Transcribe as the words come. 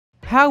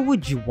How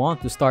would you want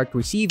to start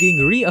receiving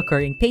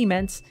reoccurring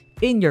payments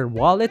in your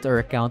wallet or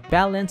account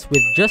balance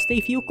with just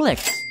a few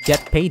clicks? Get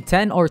paid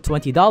 $10 or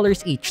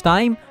 $20 each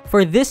time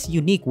for this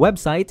unique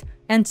website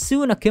and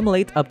soon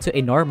accumulate up to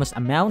enormous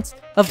amounts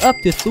of up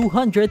to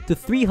 $200 to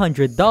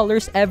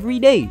 $300 every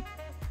day.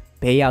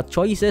 Payout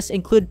choices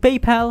include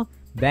PayPal,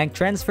 bank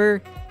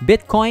transfer,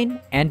 Bitcoin,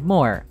 and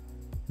more.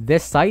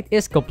 This site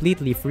is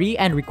completely free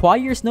and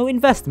requires no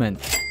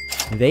investment.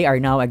 They are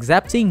now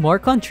accepting more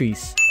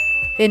countries.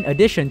 In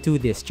addition to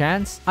this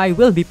chance, I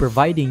will be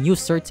providing you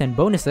certain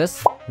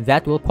bonuses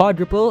that will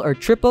quadruple or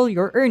triple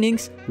your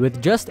earnings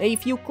with just a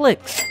few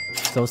clicks.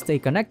 So stay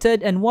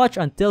connected and watch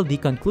until the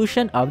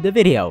conclusion of the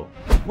video.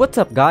 What's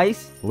up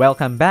guys?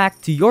 Welcome back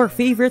to your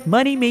favorite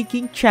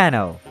money-making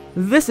channel.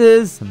 This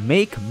is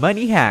Make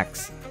Money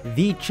Hacks,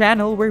 the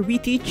channel where we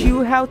teach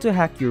you how to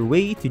hack your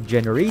way to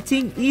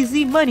generating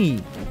easy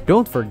money.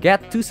 Don't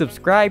forget to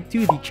subscribe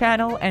to the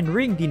channel and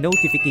ring the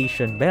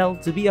notification bell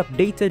to be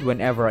updated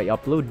whenever I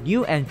upload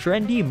new and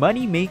trendy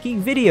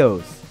money-making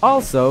videos.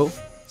 Also,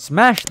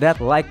 smash that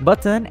like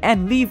button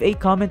and leave a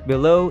comment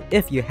below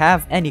if you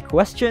have any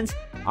questions,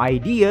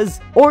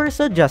 ideas, or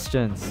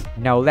suggestions.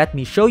 Now let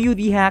me show you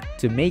the hack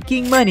to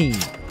making money.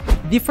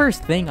 The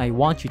first thing I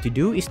want you to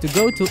do is to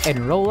go to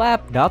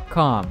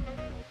enrollapp.com.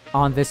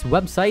 On this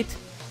website,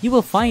 you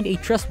will find a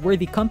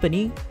trustworthy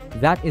company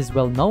that is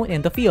well known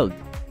in the field.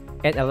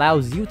 It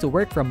allows you to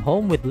work from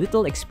home with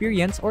little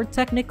experience or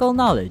technical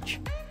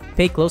knowledge.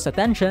 Pay close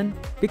attention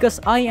because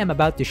I am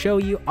about to show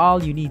you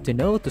all you need to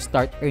know to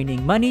start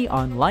earning money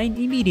online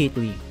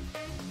immediately.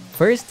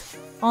 First,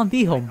 on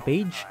the home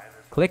page,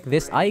 click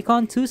this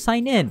icon to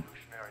sign in.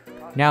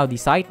 Now the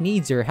site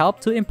needs your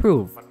help to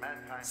improve.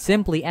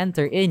 Simply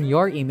enter in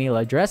your email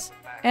address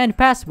and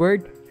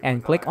password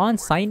and click on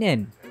sign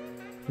in.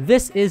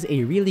 This is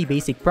a really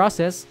basic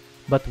process,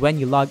 but when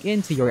you log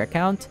into your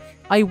account,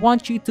 I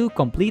want you to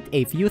complete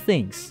a few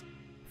things.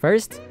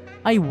 First,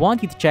 I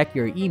want you to check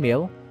your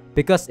email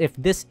because if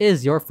this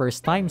is your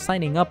first time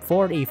signing up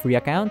for a free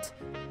account,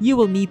 you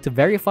will need to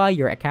verify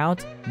your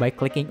account by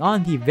clicking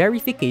on the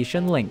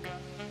verification link.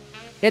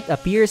 It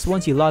appears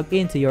once you log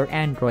into your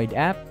Android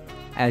app.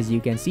 As you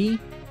can see,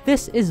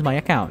 this is my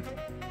account,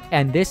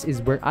 and this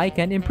is where I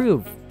can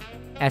improve.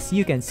 As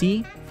you can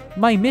see,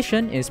 my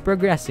mission is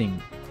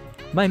progressing.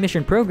 My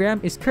mission program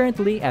is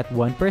currently at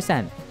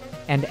 1%,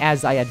 and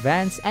as I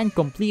advance and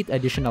complete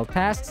additional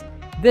tasks,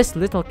 this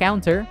little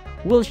counter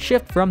will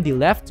shift from the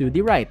left to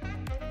the right.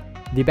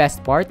 The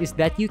best part is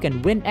that you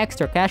can win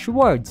extra cash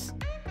rewards.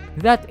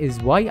 That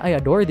is why I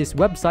adore this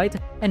website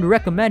and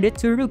recommend it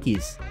to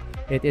rookies.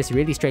 It is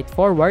really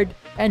straightforward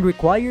and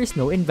requires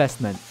no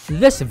investment.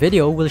 This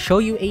video will show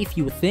you a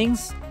few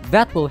things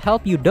that will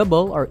help you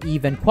double or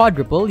even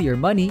quadruple your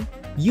money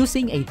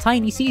using a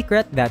tiny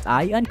secret that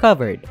I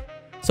uncovered.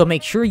 So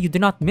make sure you do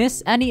not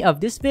miss any of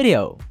this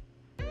video.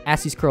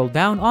 As you scroll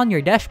down on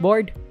your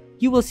dashboard,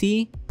 you will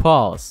see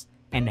polls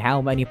and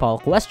how many poll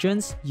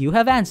questions you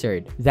have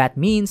answered. That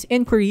means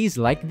inquiries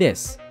like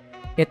this.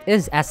 It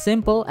is as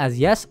simple as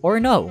yes or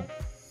no.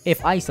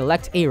 If I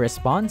select a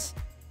response,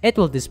 it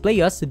will display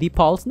us the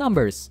poll's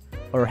numbers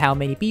or how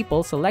many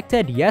people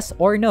selected yes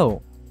or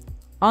no.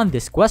 On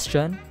this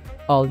question,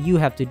 all you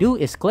have to do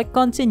is click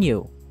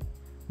continue.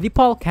 The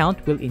poll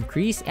count will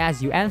increase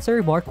as you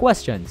answer more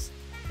questions,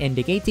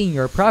 indicating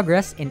your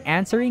progress in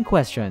answering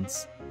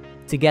questions.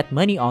 To get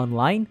money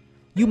online,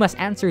 you must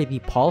answer the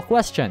poll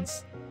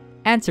questions.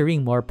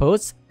 Answering more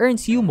posts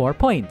earns you more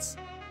points.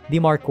 The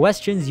more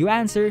questions you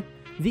answer,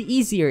 the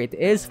easier it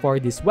is for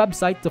this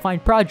website to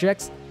find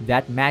projects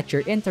that match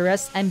your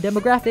interests and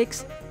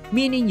demographics,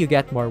 meaning you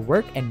get more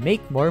work and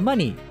make more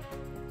money.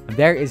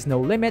 There is no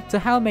limit to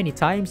how many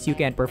times you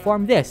can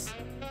perform this.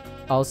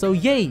 Also,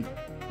 yay!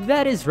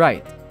 That is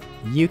right.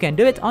 You can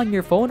do it on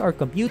your phone or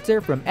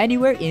computer from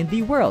anywhere in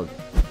the world.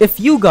 If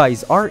you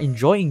guys are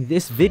enjoying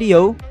this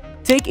video,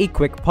 take a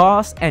quick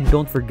pause and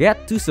don't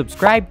forget to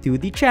subscribe to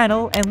the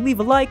channel and leave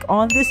a like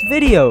on this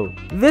video.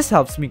 This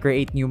helps me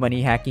create new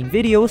money hacking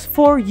videos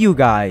for you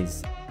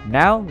guys.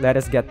 Now, let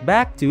us get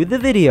back to the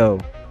video.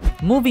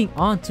 Moving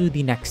on to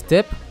the next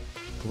tip.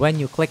 When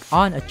you click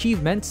on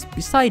achievements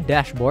beside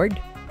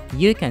dashboard,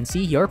 you can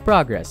see your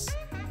progress.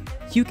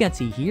 You can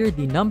see here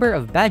the number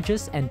of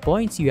badges and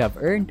points you have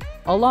earned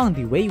along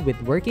the way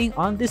with working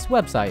on this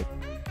website.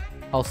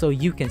 Also,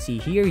 you can see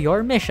here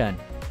your mission.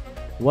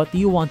 What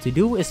you want to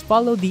do is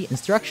follow the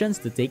instructions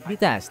to take the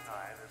test,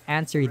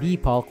 answer the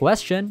poll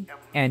question,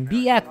 and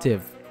be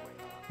active.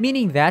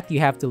 Meaning that you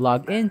have to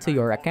log into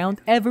your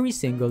account every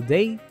single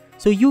day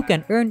so you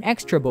can earn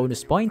extra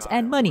bonus points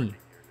and money.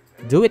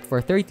 Do it for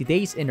 30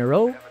 days in a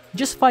row,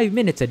 just 5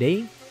 minutes a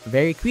day,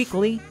 very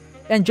quickly,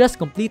 and just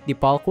complete the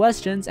poll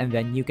questions and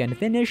then you can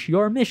finish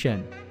your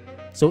mission.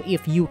 So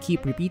if you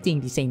keep repeating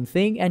the same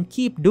thing and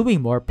keep doing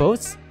more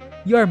posts,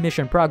 your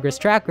mission progress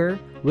tracker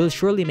will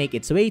surely make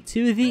its way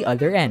to the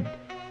other end.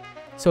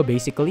 So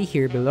basically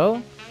here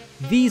below,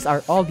 these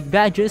are all the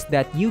badges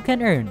that you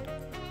can earn.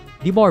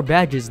 The more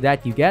badges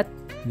that you get,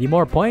 the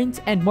more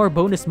points and more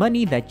bonus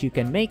money that you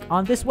can make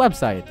on this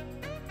website.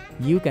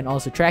 You can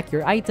also track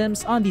your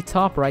items on the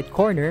top right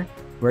corner,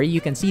 where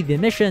you can see the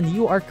mission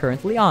you are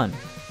currently on,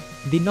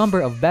 the number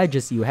of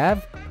badges you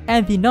have,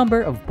 and the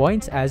number of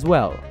points as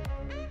well.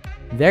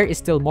 There is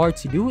still more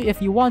to do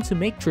if you want to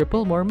make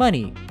triple more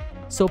money,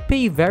 so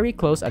pay very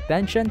close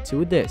attention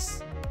to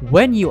this.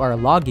 When you are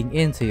logging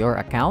into your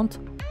account,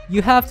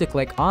 you have to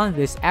click on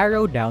this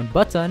arrow down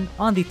button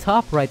on the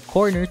top right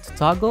corner to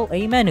toggle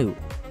a menu.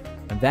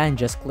 And then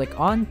just click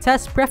on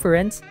Test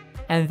Preference,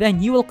 and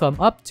then you will come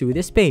up to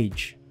this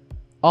page.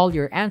 All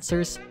your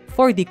answers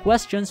for the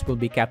questions will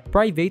be kept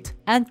private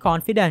and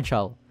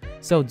confidential,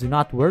 so do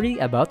not worry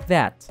about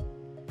that.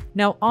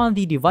 Now on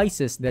the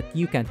devices that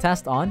you can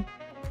test on,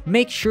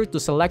 make sure to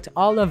select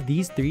all of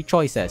these 3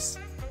 choices,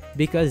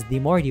 because the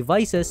more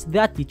devices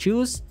that you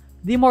choose,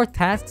 the more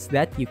tasks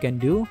that you can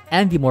do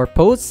and the more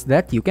posts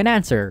that you can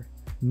answer,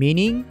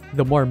 meaning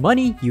the more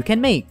money you can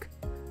make.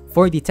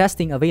 For the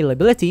testing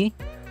availability,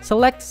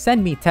 select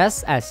Send Me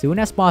Tests as soon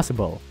as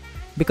possible,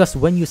 because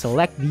when you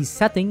select these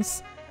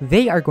settings,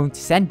 they are going to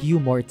send you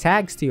more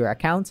tags to your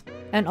account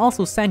and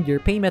also send your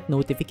payment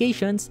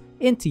notifications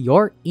into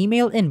your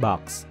email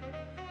inbox.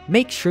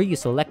 Make sure you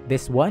select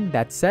this one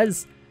that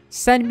says,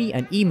 "Send me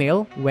an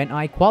email when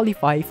I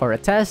qualify for a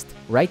test"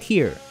 right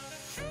here.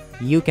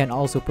 You can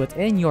also put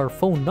in your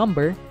phone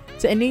number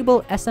to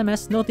enable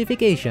SMS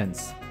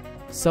notifications.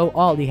 So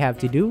all you have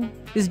to do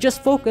is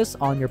just focus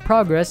on your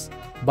progress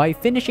by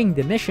finishing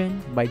the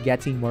mission by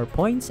getting more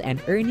points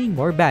and earning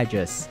more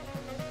badges.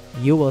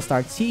 You will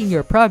start seeing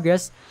your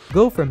progress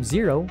go from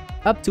 0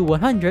 up to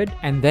 100,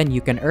 and then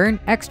you can earn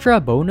extra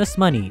bonus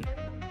money.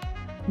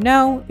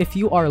 Now, if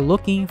you are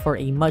looking for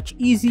a much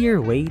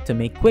easier way to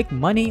make quick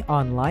money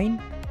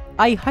online,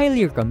 I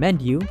highly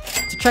recommend you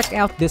to check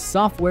out this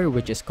software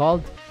which is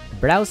called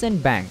Browse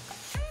and Bank.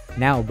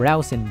 Now,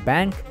 Browse and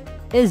Bank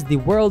is the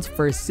world's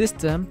first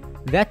system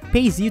that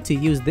pays you to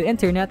use the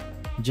internet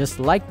just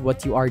like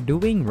what you are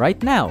doing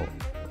right now.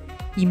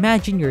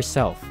 Imagine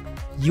yourself,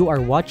 you are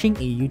watching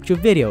a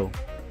YouTube video.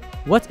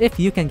 What if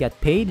you can get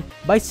paid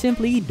by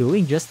simply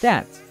doing just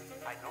that?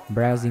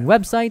 Browsing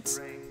websites,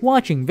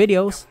 watching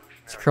videos,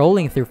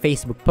 scrolling through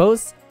Facebook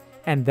posts,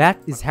 and that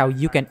is how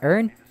you can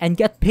earn and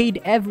get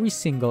paid every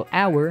single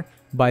hour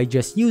by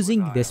just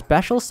using this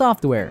special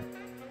software.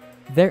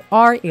 There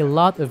are a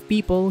lot of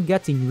people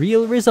getting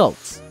real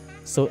results,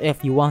 so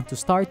if you want to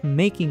start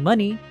making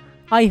money,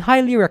 I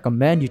highly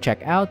recommend you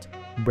check out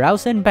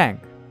Browse and Bank.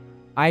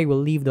 I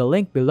will leave the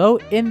link below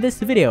in this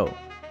video.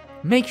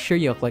 Make sure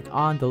you click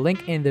on the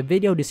link in the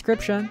video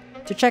description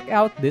to check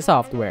out this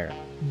software.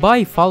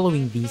 By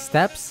following these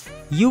steps,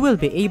 you will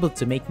be able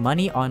to make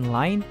money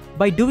online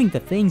by doing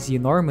the things you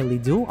normally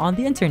do on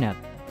the internet.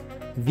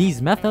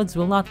 These methods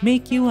will not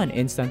make you an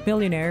instant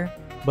millionaire,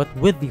 but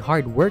with the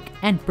hard work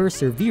and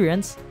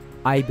perseverance,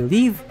 I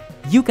believe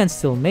you can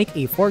still make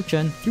a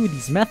fortune through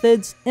these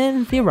methods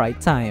in the right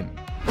time.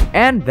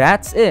 And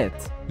that's it!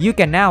 You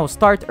can now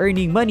start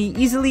earning money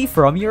easily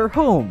from your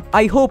home.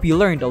 I hope you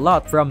learned a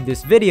lot from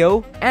this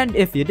video, and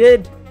if you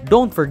did,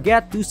 don't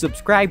forget to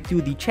subscribe to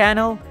the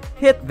channel,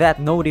 hit that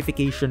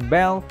notification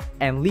bell,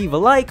 and leave a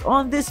like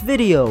on this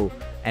video.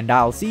 And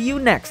I'll see you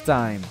next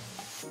time.